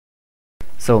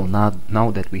So now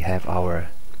that we have our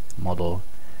model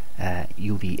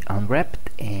UV unwrapped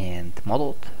and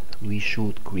modeled, we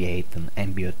should create an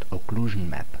ambient occlusion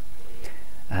map.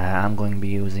 I'm going to be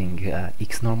using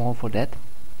xNormal for that.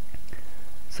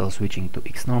 So switching to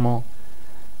xNormal,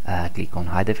 click on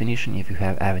high definition. If you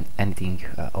have anything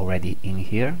already in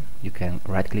here, you can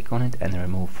right click on it and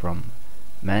remove from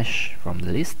mesh from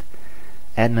the list,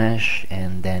 add mesh,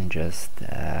 and then just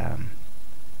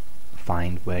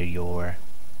find where your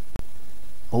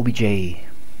OBJ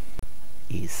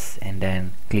is, and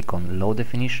then click on low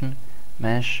definition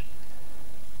mesh.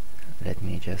 Let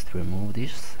me just remove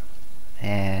this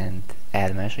and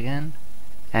add mesh again,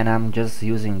 and I'm just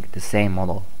using the same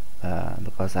model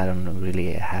because I don't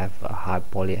really have a high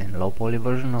poly and low poly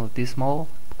version of this model,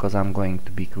 because I'm going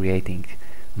to be creating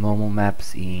normal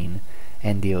maps in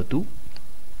NDO2.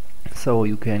 So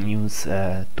you can use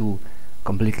two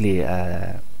completely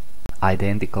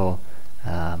identical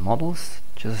models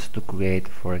just to create,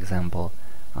 for example,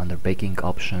 under baking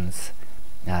options,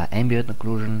 ambient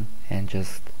occlusion, and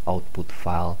just output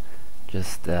file.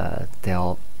 Just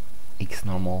tell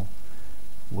xNormal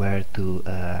where to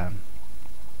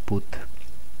put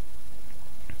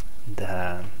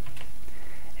the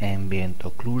ambient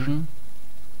occlusion,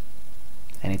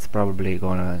 and it's probably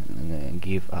gonna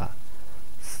give a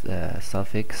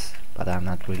suffix, but I'm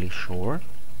not really sure.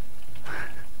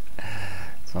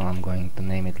 So I'm going to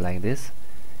name it like this,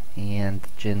 and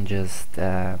then just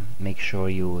make sure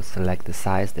you select the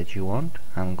size that you want.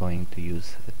 I'm going to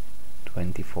use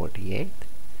 2048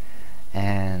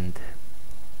 and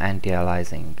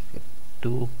anti-aliasing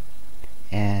 2,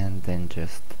 and then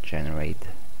just generate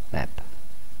map.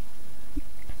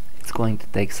 It's going to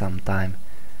take some time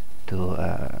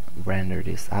to render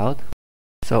this out.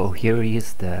 So here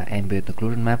is the ambient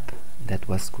occlusion map that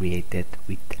was created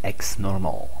with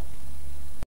xNormal.